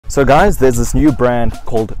So guys, there's this new brand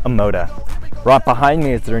called Omoda. Right behind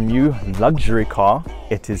me is their new luxury car.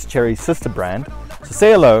 It is Chery's sister brand. So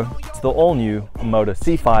say hello to the all-new Omoda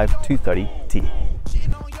C5 230T.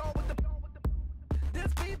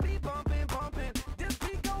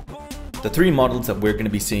 The three models that we're going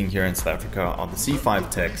to be seeing here in South Africa are the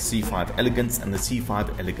C5 Tech, C5 Elegance and the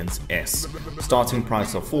C5 Elegance S. Starting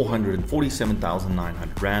price of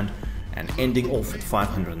 447,900 Rand and ending off at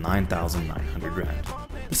 509,900 Rand.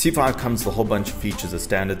 The C5 comes with a whole bunch of features as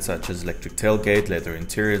standard, such as electric tailgate, leather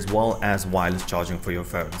interior, as well as wireless charging for your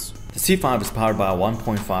phones. The C5 is powered by a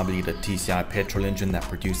 1.5 litre TCI Petrol Engine that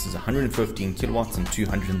produces 115 kilowatts and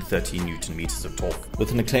 230 Newton meters of torque,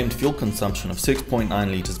 with an acclaimed fuel consumption of 6.9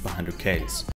 litres per 100 Ks.